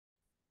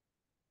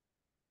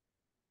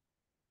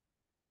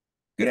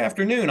Good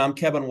afternoon. I'm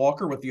Kevin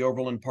Walker with the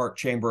Overland Park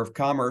Chamber of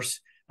Commerce.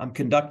 I'm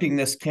conducting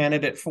this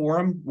candidate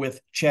forum with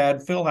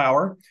Chad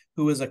Philour,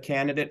 who is a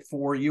candidate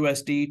for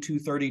USD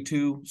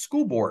 232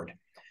 School Board.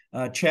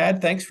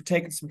 Chad, thanks for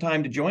taking some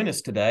time to join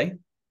us today. Of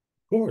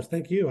course.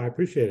 Thank you. I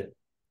appreciate it.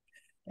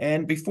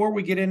 And before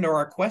we get into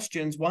our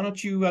questions, why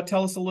don't you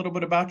tell us a little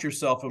bit about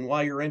yourself and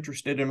why you're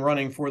interested in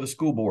running for the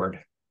school board?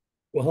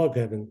 Well, hello,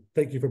 Kevin.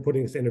 Thank you for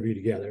putting this interview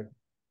together.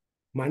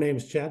 My name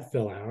is Chad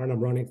Philour, and I'm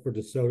running for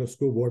DeSoto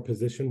School Board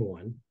Position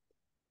 1.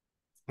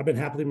 I've been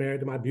happily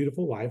married to my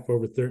beautiful wife for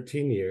over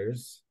 13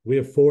 years. We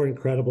have 4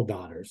 incredible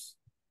daughters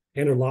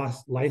and are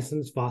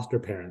licensed foster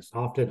parents,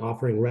 often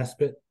offering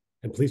respite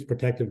and police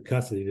protective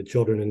custody to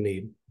children in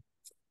need.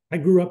 I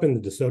grew up in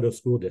the DeSoto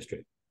School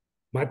District.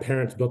 My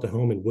parents built a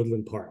home in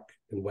Woodland Park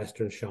in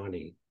Western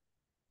Shawnee.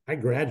 I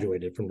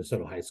graduated from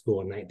DeSoto High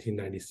School in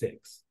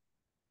 1996.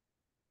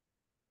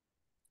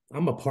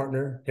 I'm a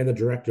partner and the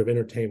director of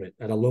entertainment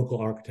at a local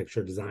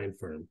architecture design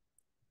firm.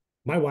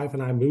 My wife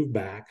and I moved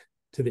back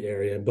to the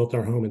area and built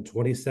our home in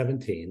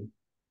 2017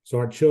 so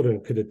our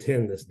children could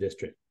attend this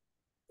district.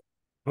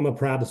 I'm a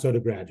proud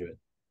DeSoto graduate.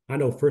 I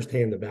know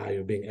firsthand the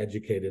value of being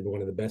educated in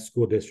one of the best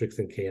school districts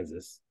in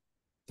Kansas.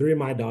 3 of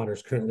my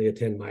daughters currently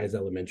attend Mize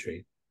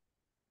Elementary.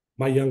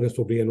 My youngest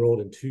will be enrolled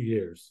in 2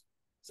 years,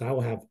 so I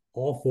will have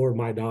all 4 of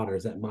my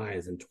daughters at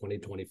Mize in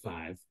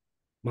 2025.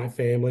 My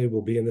family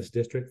will be in this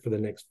district for the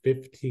next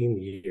 15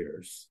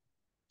 years.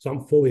 So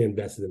I'm fully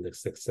invested in the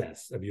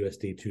success of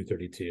USD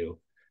 232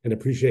 and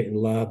appreciate and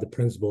love the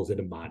principles it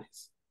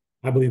embodies.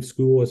 I believe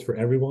school is for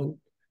everyone,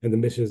 and the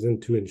mission is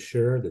to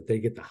ensure that they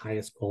get the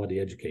highest quality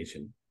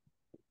education.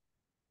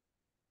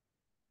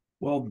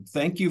 Well,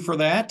 thank you for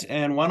that.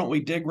 And why don't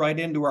we dig right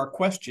into our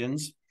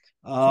questions?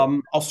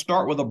 I'll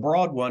start with a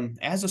broad one.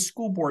 As a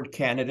school board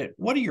candidate,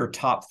 what are your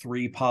top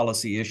 3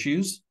 policy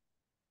issues?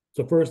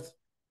 So first,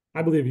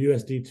 I believe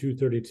USD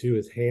 232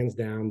 is hands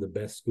down the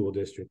best school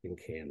district in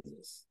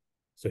Kansas.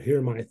 So here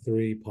are my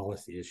 3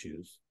 policy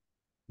issues.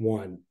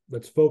 1,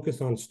 let's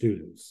focus on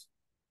students.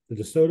 The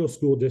DeSoto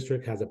School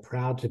District has a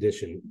proud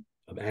tradition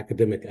of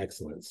academic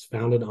excellence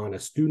founded on a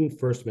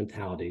student-first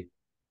mentality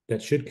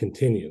that should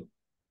continue.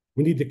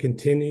 We need to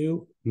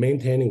continue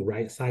maintaining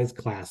right-sized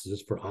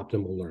classes for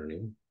optimal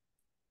learning.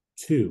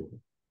 2,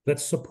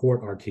 let's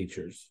support our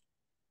teachers.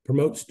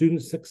 Promote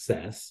student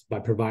success by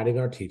providing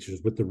our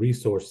teachers with the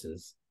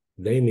resources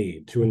they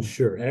need to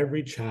ensure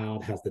every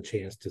child has the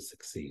chance to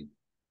succeed.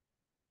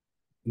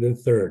 And then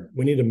 3rd,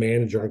 we need to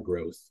manage our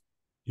growth.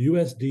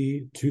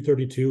 USD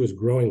 232 is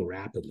growing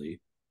rapidly,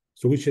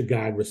 so we should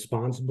guide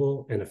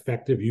responsible and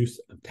effective use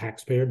of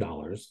taxpayer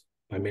dollars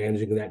by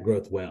managing that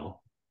growth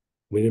well.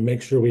 We need to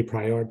make sure we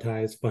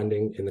prioritize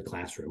funding in the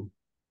classroom.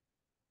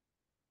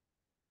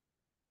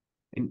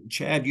 And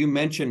Chad, you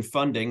mentioned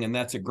funding, and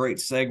that's a great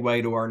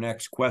segue to our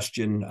next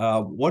question.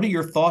 What are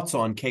your thoughts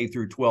on K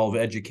through 12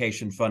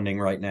 education funding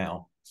right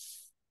now?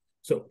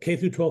 So K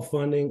through 12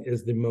 funding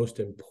is the most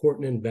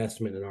important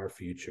investment in our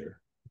future.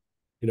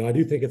 I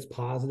do think it's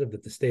positive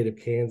that the state of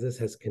Kansas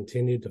has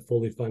continued to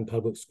fully fund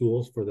public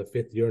schools for the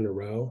 5th year in a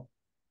row.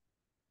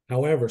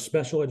 However,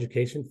 special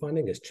education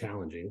funding is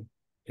challenging.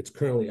 It's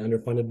currently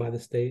underfunded by the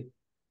state.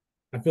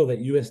 I feel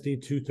that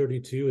USD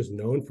 232 is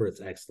known for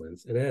its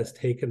excellence, and it has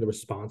taken the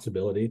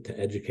responsibility to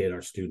educate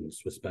our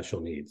students with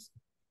special needs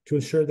to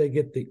ensure they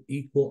get the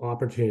equal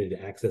opportunity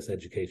to access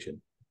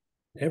education.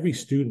 Every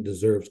student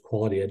deserves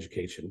quality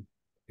education,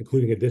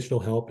 including additional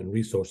help and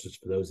resources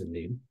for those in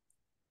need.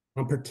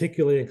 I'm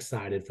particularly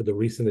excited for the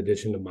recent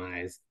addition to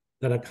Mize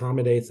that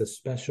accommodates a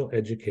special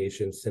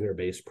education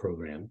center-based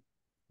program.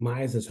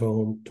 Mize is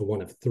home to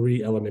one of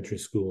 3 elementary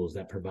schools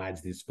that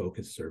provides these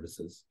focused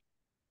services.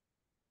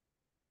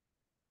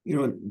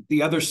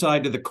 The other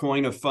side of the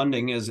coin of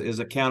funding is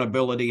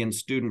accountability and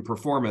student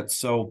performance.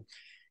 So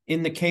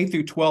in the K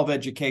through 12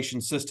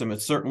 education system,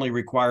 it certainly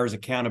requires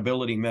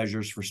accountability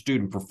measures for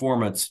student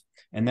performance,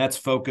 and that's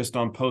focused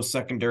on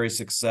post-secondary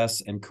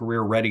success and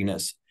career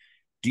readiness.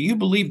 Do you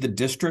believe the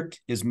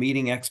district is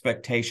meeting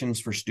expectations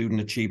for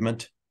student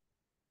achievement?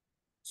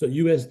 So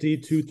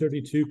USD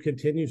 232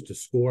 continues to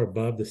score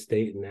above the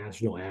state and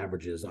national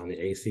averages on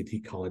the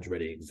ACT College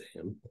Ready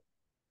exam.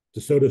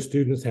 DeSoto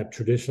students have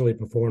traditionally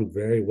performed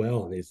very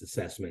well in these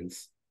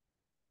assessments,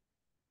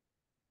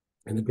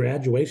 and the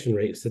graduation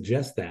rate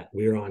suggests that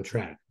we are on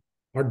track.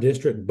 Our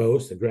district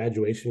boasts a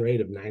graduation rate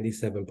of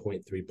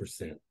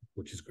 97.3%,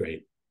 which is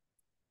great.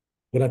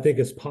 What I think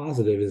is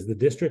positive is the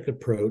district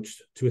approach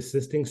to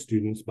assisting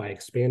students by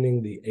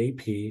expanding the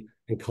AP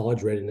and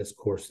college readiness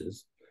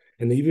courses,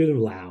 and they even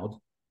allowed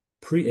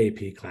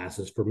pre-AP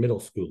classes for middle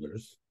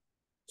schoolers.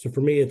 So for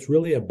me, it's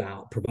really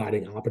about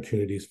providing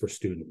opportunities for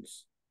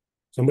students.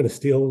 So I'm going to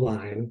steal a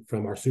line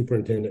from our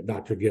superintendent,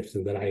 Dr.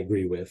 Gibson, that I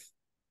agree with.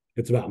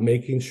 It's about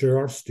making sure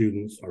our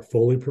students are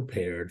fully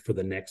prepared for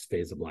the next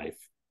phase of life.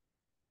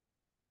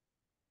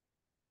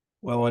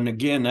 Well, and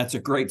again, that's a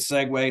great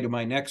segue to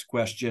my next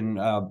question.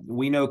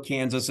 We know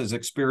Kansas is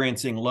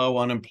experiencing low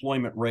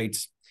unemployment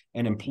rates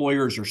and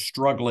employers are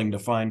struggling to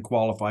find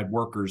qualified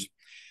workers.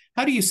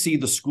 How do you see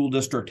the school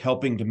district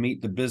helping to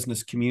meet the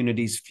business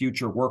community's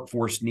future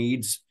workforce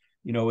needs?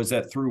 Is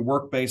that through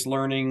work-based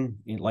learning,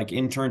 like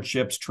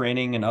internships,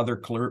 training, and other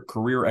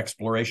career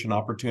exploration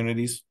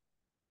opportunities?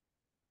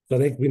 So I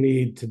think we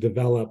need to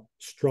develop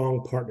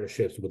strong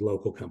partnerships with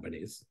local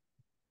companies.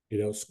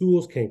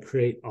 Schools can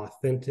create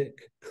authentic,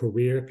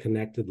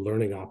 career-connected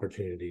learning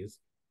opportunities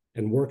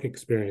and work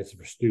experience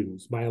for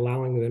students by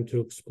allowing them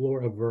to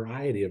explore a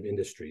variety of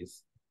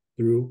industries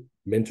through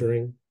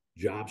mentoring,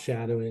 job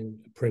shadowing,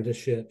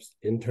 apprenticeships,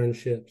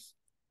 internships,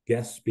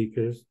 guest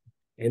speakers,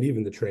 and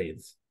even the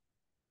trades.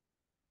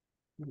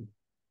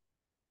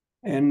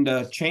 And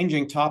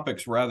changing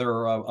topics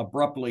rather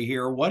abruptly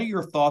here, what are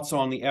your thoughts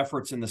on the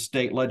efforts in the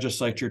state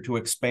legislature to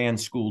expand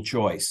school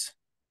choice?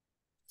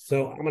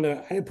 So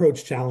I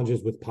approach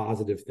challenges with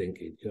positive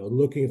thinking,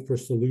 looking for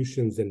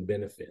solutions and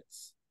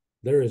benefits.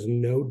 There is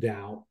no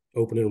doubt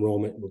open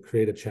enrollment will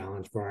create a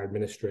challenge for our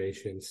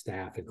administration,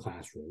 staff, and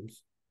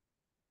classrooms.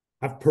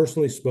 I've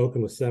personally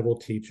spoken with several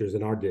teachers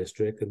in our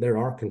district, and there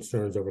are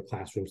concerns over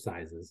classroom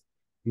sizes.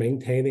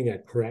 Maintaining a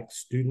correct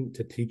student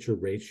to teacher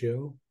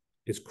ratio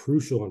is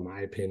crucial, in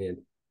my opinion,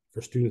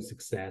 for student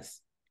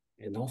success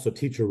and also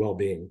teacher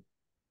well-being.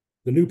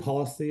 The new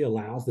policy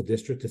allows the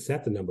district to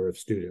set the number of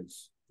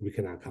students we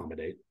can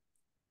accommodate.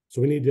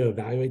 So we need to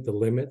evaluate the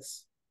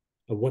limits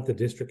of what the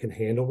district can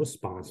handle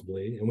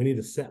responsibly, and we need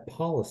to set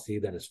policy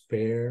that is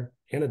fair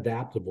and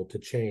adaptable to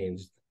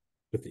change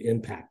with the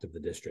impact of the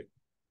district.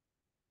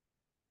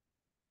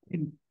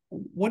 And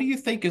what do you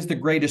think is the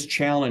greatest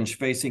challenge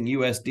facing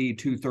USD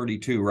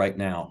 232 right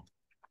now?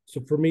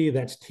 So for me,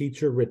 that's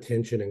teacher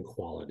retention and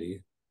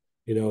quality.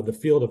 The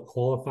field of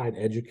qualified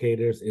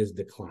educators is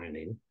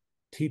declining.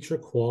 Teacher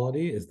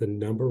quality is the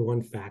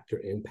 #1 factor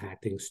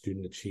impacting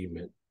student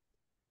achievement.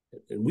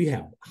 And we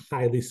have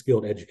highly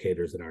skilled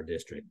educators in our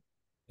district,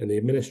 and the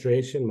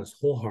administration must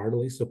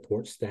wholeheartedly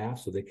support staff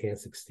so they can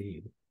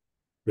succeed.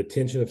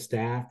 Retention of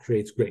staff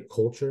creates great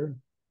culture.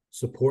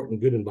 Support and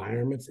good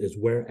environments is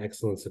where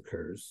excellence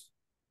occurs.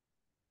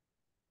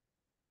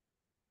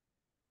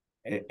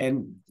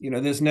 And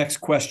this next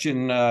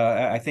question,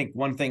 I think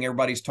one thing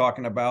everybody's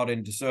talking about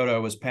in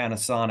DeSoto is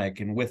Panasonic,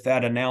 and with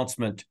that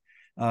announcement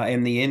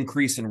and the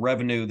increase in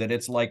revenue that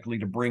it's likely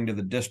to bring to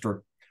the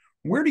district,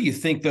 where do you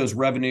think those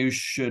revenues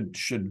should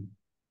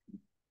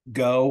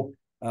go?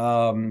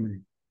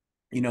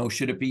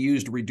 Should it be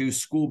used to reduce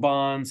school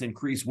bonds,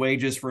 increase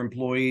wages for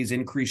employees,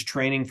 increase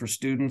training for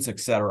students, et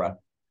cetera?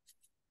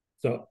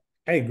 So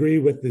I agree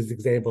with these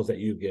examples that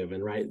you've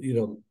given, right?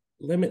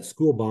 Limit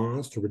school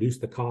bonds to reduce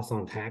the costs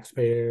on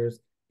taxpayers,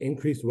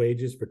 increase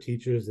wages for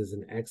teachers is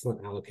an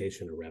excellent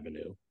allocation of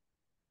revenue.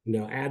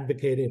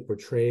 Advocating for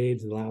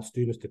trades that allow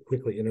students to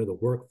quickly enter the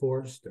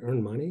workforce to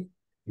earn money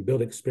and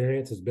build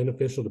experience is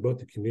beneficial to both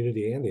the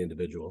community and the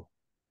individual.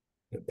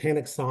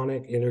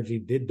 Panasonic Energy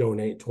did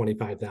donate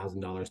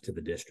 $25,000 to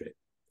the district.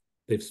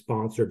 They've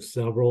sponsored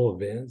several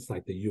events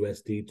like the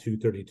USD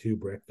 232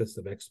 Breakfast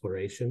of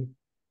Exploration.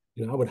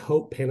 I would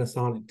hope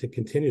Panasonic to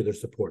continue their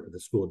support of the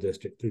school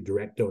district through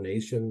direct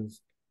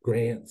donations,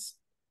 grants,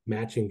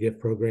 matching gift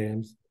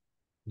programs.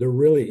 There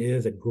really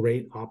is a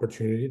great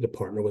opportunity to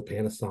partner with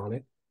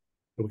Panasonic,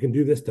 and we can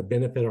do this to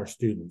benefit our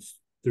students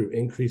through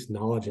increased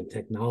knowledge in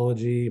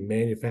technology,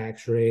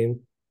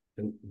 manufacturing,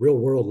 and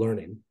real-world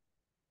learning.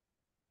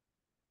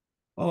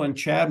 Oh, and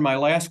Chad, my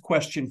last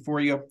question for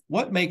you.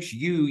 What makes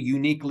you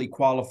uniquely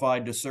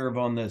qualified to serve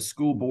on the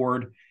school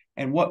board,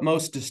 and what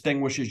most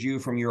distinguishes you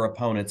from your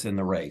opponents in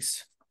the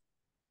race?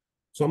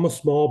 So I'm a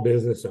small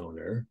business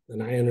owner,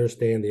 and I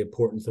understand the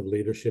importance of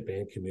leadership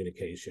and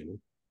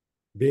communication.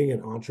 Being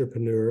an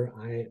entrepreneur,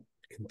 I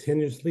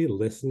continuously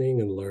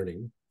listening and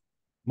learning.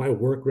 My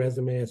work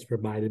resume has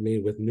provided me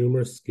with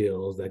numerous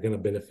skills that are going to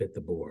benefit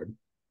the board,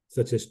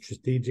 such as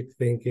strategic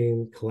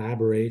thinking,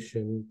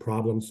 collaboration,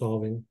 problem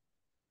solving.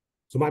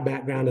 So my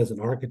background as an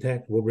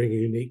architect will bring a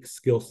unique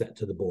skill set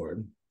to the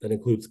board that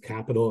includes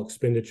capital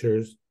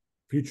expenditures,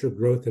 future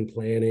growth and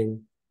planning,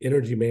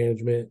 energy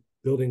management,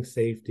 building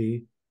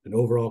safety, and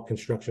overall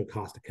construction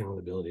cost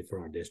accountability for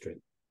our district.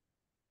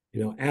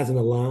 As an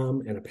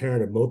alum and a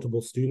parent of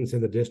multiple students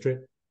in the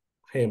district,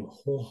 I am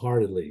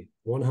wholeheartedly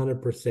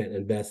 100%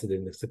 invested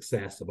in the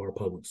success of our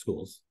public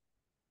schools.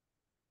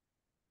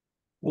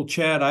 Well,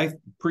 Chad, I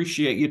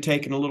appreciate you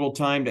taking a little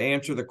time to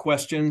answer the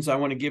questions. I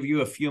want to give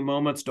you a few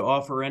moments to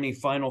offer any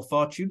final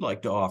thoughts you'd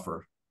like to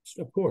offer.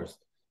 Of course.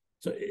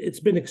 So it's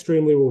been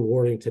extremely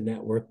rewarding to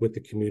network with the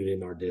community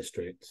in our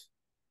district.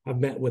 I've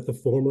met with the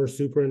former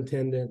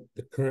superintendent,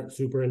 the current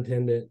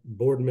superintendent,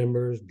 board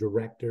members,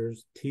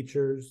 directors,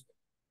 teachers,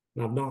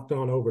 and I've knocked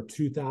on over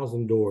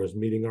 2,000 doors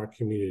meeting our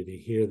community to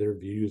hear their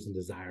views and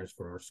desires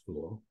for our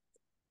school.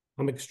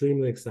 I'm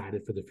extremely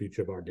excited for the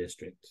future of our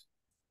district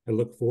and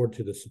look forward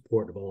to the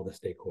support of all the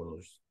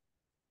stakeholders.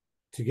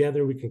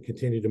 Together, we can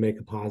continue to make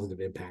a positive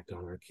impact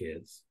on our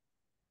kids.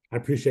 I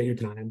appreciate your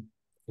time.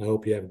 I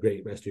hope you have a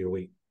great rest of your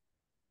week.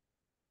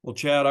 Well,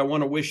 Chad, I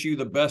want to wish you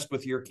the best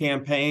with your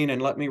campaign,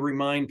 and let me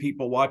remind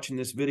people watching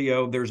this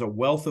video, there's a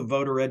wealth of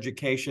voter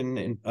education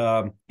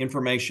and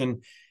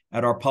information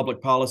at our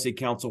Public Policy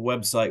Council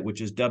website,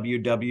 which is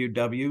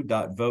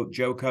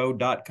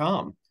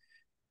www.votejoco.com.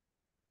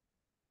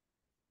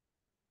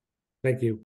 Thank you.